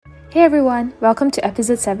Hey everyone, welcome to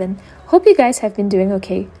episode 7. Hope you guys have been doing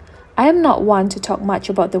okay. I am not one to talk much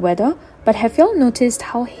about the weather, but have y'all noticed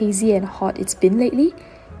how hazy and hot it's been lately?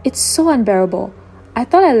 It's so unbearable. I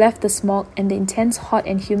thought I left the smog and the intense hot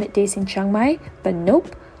and humid days in Chiang Mai, but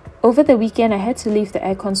nope. Over the weekend I had to leave the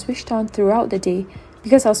aircon switched on throughout the day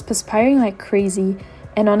because I was perspiring like crazy,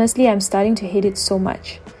 and honestly I'm starting to hate it so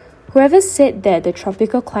much. Whoever said that the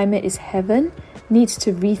tropical climate is heaven needs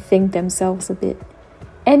to rethink themselves a bit.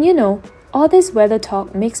 And you know, all this weather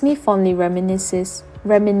talk makes me fondly reminisce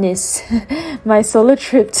my solo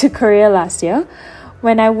trip to Korea last year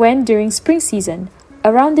when I went during spring season,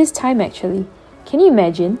 around this time actually. Can you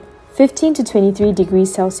imagine? 15 to 23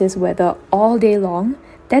 degrees Celsius weather all day long?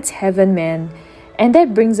 That's heaven, man. And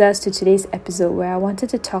that brings us to today's episode where I wanted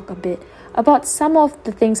to talk a bit about some of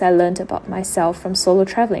the things I learned about myself from solo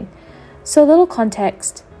traveling. So a little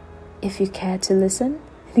context, if you care to listen.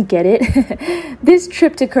 Get it? This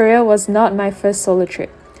trip to Korea was not my first solo trip.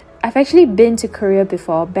 I've actually been to Korea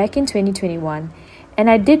before, back in 2021, and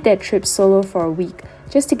I did that trip solo for a week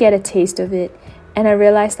just to get a taste of it, and I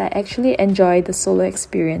realized I actually enjoyed the solo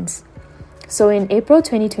experience. So in April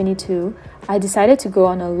 2022, I decided to go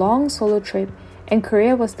on a long solo trip, and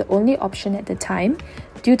Korea was the only option at the time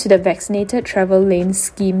due to the vaccinated travel lane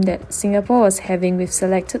scheme that Singapore was having with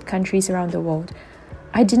selected countries around the world.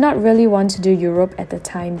 I did not really want to do Europe at the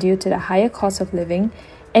time due to the higher cost of living.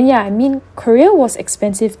 And yeah, Korea was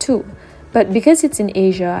expensive too. But because it's in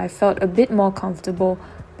Asia, I felt a bit more comfortable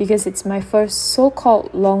because it's my first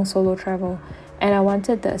so-called long solo travel and I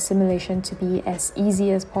wanted the assimilation to be as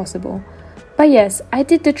easy as possible. But yes, I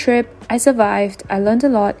did the trip, I survived, I learned a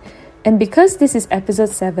lot, and because this is episode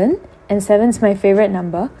 7, and 7 is my favorite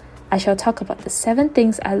number, I shall talk about the 7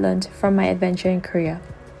 things I learned from my adventure in Korea.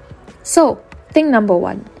 So, thing number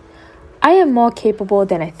 1. I am more capable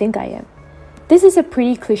than I think I am. This is a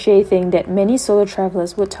pretty cliche thing that many solo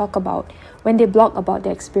travelers would talk about when they blog about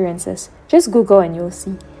their experiences. Just Google and you'll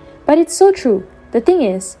see. But it's so true. The thing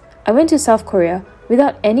is, I went to South Korea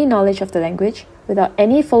without any knowledge of the language, without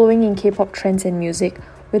any following in K-pop trends and music,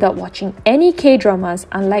 without watching any K-dramas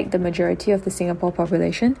unlike the majority of the Singapore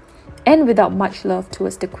population, and without much love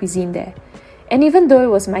towards the cuisine there. And even though it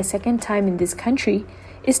was my second time in this country,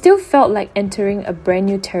 it still felt like entering a brand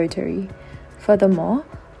new territory. Furthermore,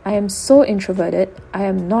 I am so introverted, I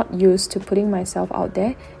am not used to putting myself out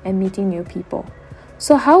there and meeting new people.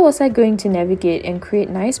 So how was I going to navigate and create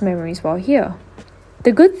nice memories while here?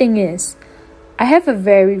 The good thing is, I have a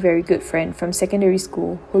very, very good friend from secondary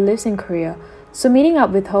school who lives in Korea, so meeting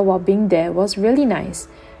up with her while being there was really nice,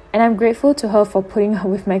 and I'm grateful to her for putting up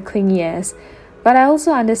with my clingy ass. But I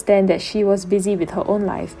also understand that she was busy with her own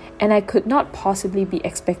life and I could not possibly be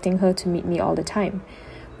expecting her to meet me all the time,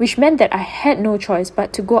 which meant that I had no choice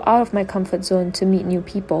but to go out of my comfort zone to meet new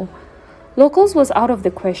people. Locals was out of the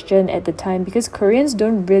question at the time because Koreans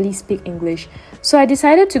don't really speak English, so I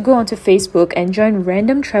decided to go onto Facebook and join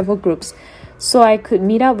random travel groups so I could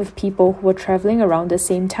meet up with people who were traveling around the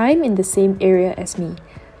same time in the same area as me.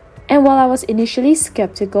 And while I was initially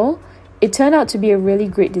skeptical, it turned out to be a really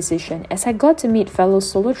great decision as I got to meet fellow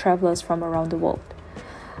solo travelers from around the world.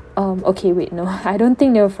 I don't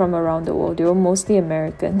think they were from around the world. They were mostly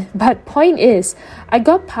American. But point is, I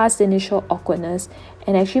got past the initial awkwardness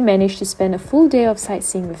and actually managed to spend a full day of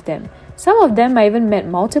sightseeing with them. Some of them I even met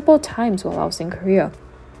multiple times while I was in Korea.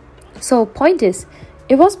 So point is,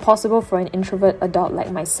 it was possible for an introvert adult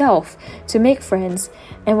like myself to make friends,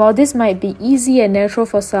 and while this might be easy and natural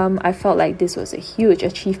for some, I felt like this was a huge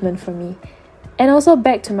achievement for me. And also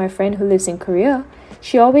back to my friend who lives in Korea,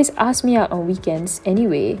 she always asked me out on weekends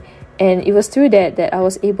anyway, and it was through that I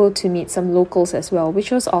was able to meet some locals as well,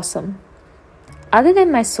 which was awesome. Other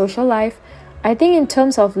than my social life, I think in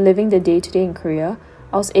terms of living the day-to-day in Korea,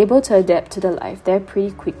 I was able to adapt to the life there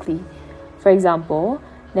pretty quickly. For example,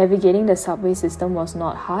 navigating the subway system was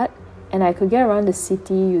not hard, and I could get around the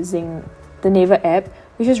city using the Naver app,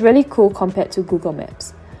 which was really cool compared to Google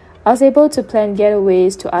Maps. I was able to plan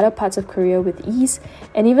getaways to other parts of Korea with ease,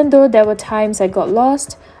 and even though there were times I got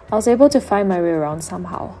lost, I was able to find my way around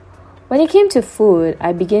somehow. When it came to food,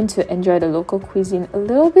 I began to enjoy the local cuisine a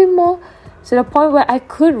little bit more, to the point where I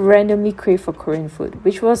could randomly crave for Korean food,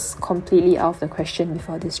 which was completely out of the question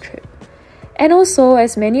before this trip. And also,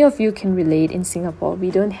 as many of you can relate, in Singapore,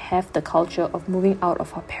 we don't have the culture of moving out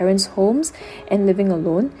of our parents' homes and living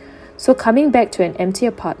alone. So coming back to an empty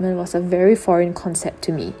apartment was a very foreign concept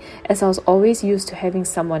to me, as I was always used to having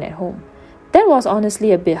someone at home. That was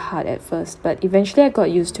honestly a bit hard at first, but eventually I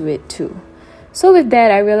got used to it too. So with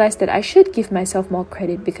that, I realized that I should give myself more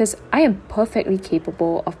credit because I am perfectly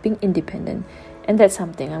capable of being independent, and that's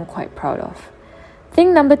something I'm quite proud of.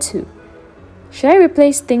 Thing number 2. Should I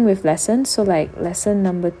replace thing with lesson? So like lesson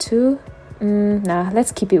number 2? Nah,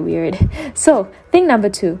 let's keep it weird. So, thing number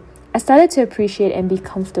 2. I started to appreciate and be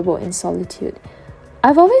comfortable in solitude.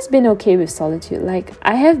 I've always been okay with solitude. Like,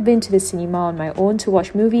 I have been to the cinema on my own to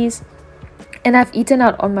watch movies, and I've eaten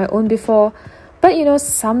out on my own before. But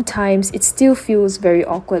sometimes it still feels very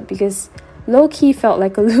awkward because low-key felt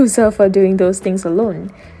like a loser for doing those things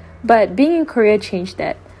alone. But being in Korea changed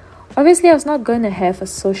that. Obviously, I was not going to have a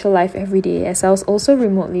social life every day as I was also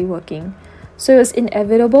remotely working. So it was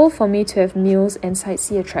inevitable for me to have meals and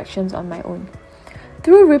sightsee attractions on my own.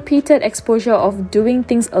 Through repeated exposure of doing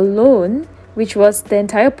things alone, which was the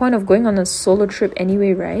entire point of going on a solo trip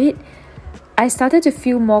anyway, right? I started to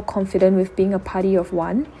feel more confident with being a party of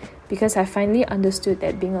one because I finally understood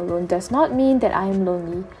that being alone does not mean that I am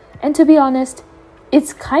lonely. And to be honest,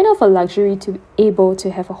 it's kind of a luxury to be able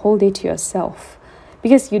to have a whole day to yourself.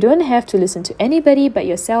 Because you don't have to listen to anybody but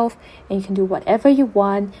yourself, and you can do whatever you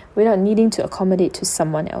want without needing to accommodate to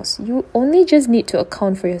someone else. You only just need to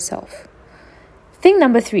account for yourself. Thing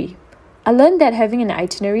number 3. I learned that having an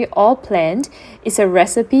itinerary all planned is a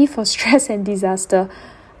recipe for stress and disaster.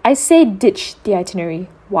 I say ditch the itinerary.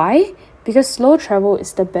 Why? Because slow travel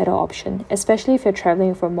is the better option, especially if you're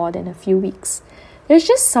traveling for more than a few weeks. There's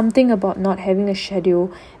just something about not having a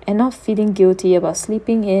schedule and not feeling guilty about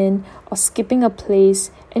sleeping in or skipping a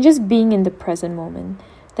place and just being in the present moment.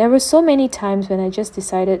 There were so many times when I just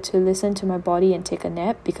decided to listen to my body and take a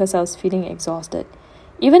nap because I was feeling exhausted.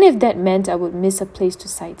 Even if that meant I would miss a place to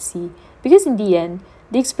sightsee, because in the end,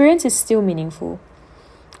 the experience is still meaningful.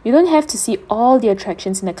 You don't have to see all the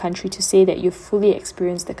attractions in the country to say that you've fully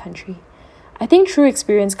experienced the country. I think true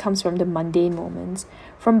experience comes from the mundane moments,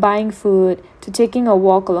 from buying food to taking a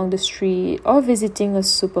walk along the street or visiting a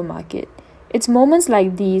supermarket. It's moments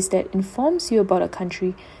like these that informs you about a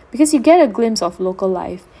country because you get a glimpse of local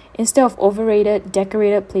life instead of overrated,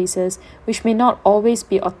 decorated places which may not always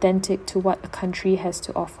be authentic to what a country has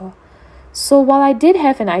to offer. So while I did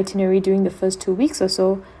have an itinerary during the first 2 weeks or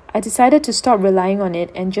so, I decided to stop relying on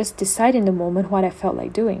it and just decide in the moment what I felt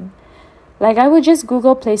like doing. Like I would just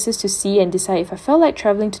Google places to see and decide if I felt like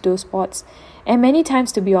traveling to those spots. And many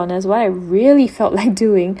times, to be honest, what I really felt like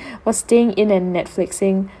doing was staying in and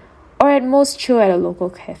Netflixing, or at most chill at a local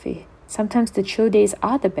cafe. Sometimes the chill days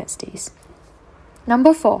are the best days.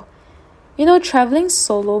 Number 4. Traveling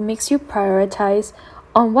solo makes you prioritize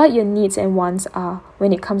on what your needs and wants are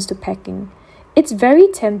when it comes to packing. It's very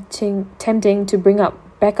tempting to bring up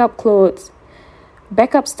backup clothes,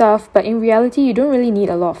 backup stuff, but in reality, you don't really need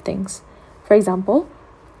a lot of things. For example,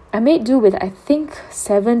 I made do with I think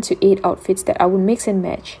 7 to 8 outfits that I would mix and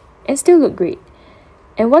match and still look great.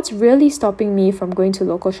 And what's really stopping me from going to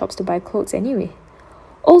local shops to buy clothes anyway?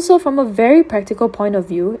 Also, from a very practical point of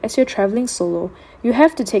view, as you're traveling solo, you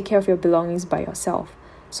have to take care of your belongings by yourself.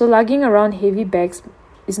 So lugging around heavy bags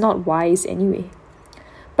is not wise anyway.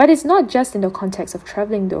 But it's not just in the context of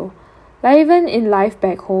traveling though. Like even in life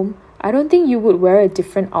back home, I don't think you would wear a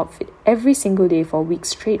different outfit every single day for weeks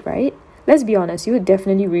straight, right? Let's be honest, you would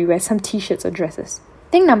definitely rewear some t-shirts or dresses.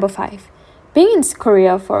 Thing number 5. Being in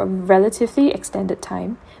Korea for a relatively extended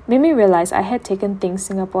time made me realize I had taken things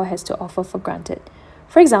Singapore has to offer for granted.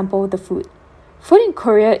 For example, the food. Food in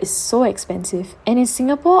Korea is so expensive, and in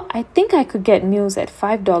Singapore, I think I could get meals at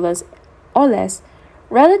 $5 or less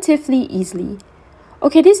relatively easily.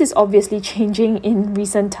 Okay, this is obviously changing in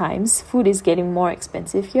recent times. Food is getting more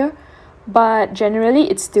expensive here, but generally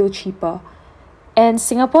it's still cheaper. And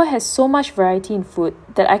Singapore has so much variety in food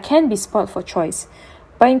that I can be spoiled for choice.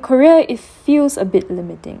 But in Korea, it feels a bit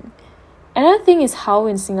limiting. Another thing is how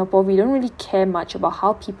in Singapore, we don't really care much about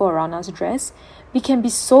how people around us dress. We can be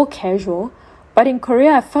so casual. But in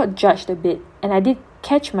Korea, I felt judged a bit. And I did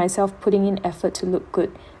catch myself putting in effort to look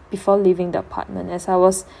good before leaving the apartment, as I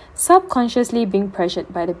was subconsciously being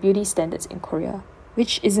pressured by the beauty standards in Korea,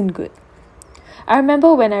 which isn't good. I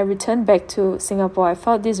remember when I returned back to Singapore, I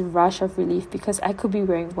felt this rush of relief because I could be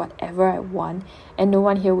wearing whatever I want and no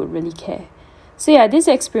one here would really care. So yeah, this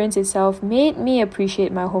experience itself made me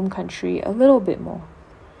appreciate my home country a little bit more.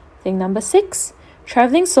 Thing number 6,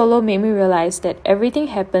 traveling solo made me realize that everything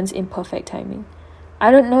happens in perfect timing. I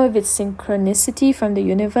don't know if it's synchronicity from the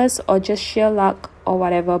universe or just sheer luck or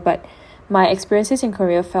whatever, but my experiences in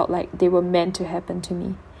Korea felt like they were meant to happen to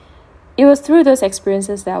me. It was through those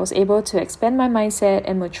experiences that I was able to expand my mindset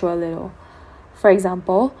and mature a little. For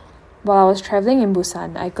example, while I was traveling in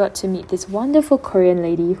Busan, I got to meet this wonderful Korean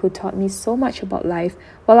lady who taught me so much about life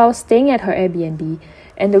while I was staying at her Airbnb,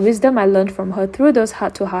 and the wisdom I learned from her through those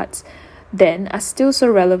heart-to-hearts then are still so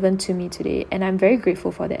relevant to me today, and I'm very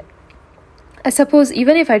grateful for that. I suppose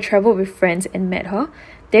even if I traveled with friends and met her,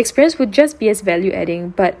 the experience would just be as value adding.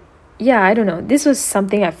 But yeah, I don't know. This was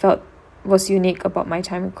something I felt was unique about my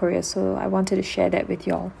time in Korea, so I wanted to share that with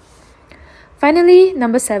y'all. Finally,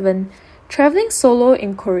 number 7. Traveling solo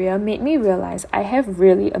in Korea made me realize I have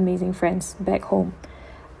really amazing friends back home.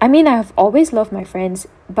 I mean, I have always loved my friends,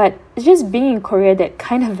 but it's just being in Korea that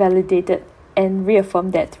kind of validated and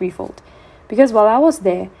reaffirmed that threefold. Because while I was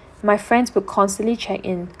there, my friends would constantly check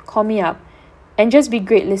in, call me up, and just be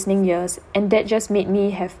great listening ears, and that just made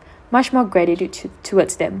me have much more gratitude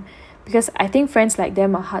towards them. Because I think friends like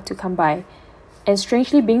them are hard to come by. And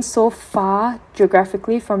strangely, being so far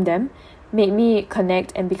geographically from them made me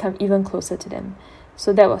connect and become even closer to them.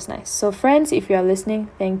 So that was nice. So friends, if you are listening,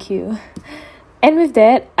 thank you. And with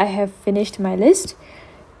that, I have finished my list.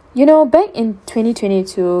 You know, back in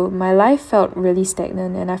 2022, my life felt really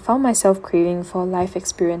stagnant and I found myself craving for life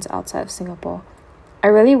experience outside of Singapore. I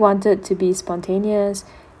really wanted to be spontaneous,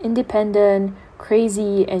 independent,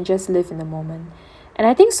 crazy, and just live in the moment. And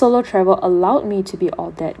I think solo travel allowed me to be all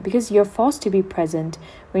that because you're forced to be present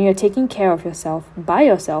when you're taking care of yourself by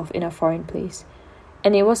yourself in a foreign place.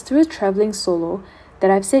 And it was through traveling solo that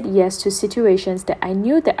I've said yes to situations that I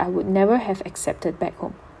knew that I would never have accepted back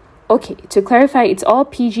home. Okay, to clarify, it's all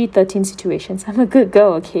PG-13 situations. I'm a good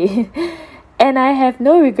girl, okay? And I have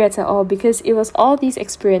no regrets at all because it was all these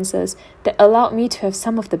experiences that allowed me to have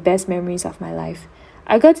some of the best memories of my life.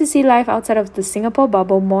 I got to see life outside of the Singapore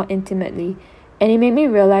bubble more intimately, and it made me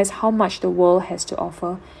realize how much the world has to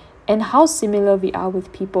offer and how similar we are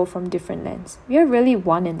with people from different lands. We are really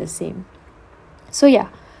one and the same. So yeah,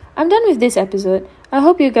 I'm done with this episode. I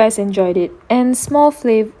hope you guys enjoyed it. And small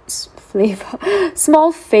favor,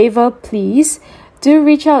 please. Do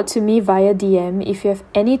reach out to me via DM if you have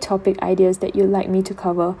any topic ideas that you'd like me to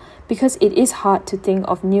cover, because it is hard to think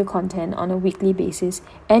of new content on a weekly basis,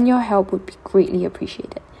 and your help would be greatly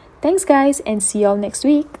appreciated. Thanks guys, and see y'all next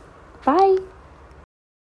week. Bye!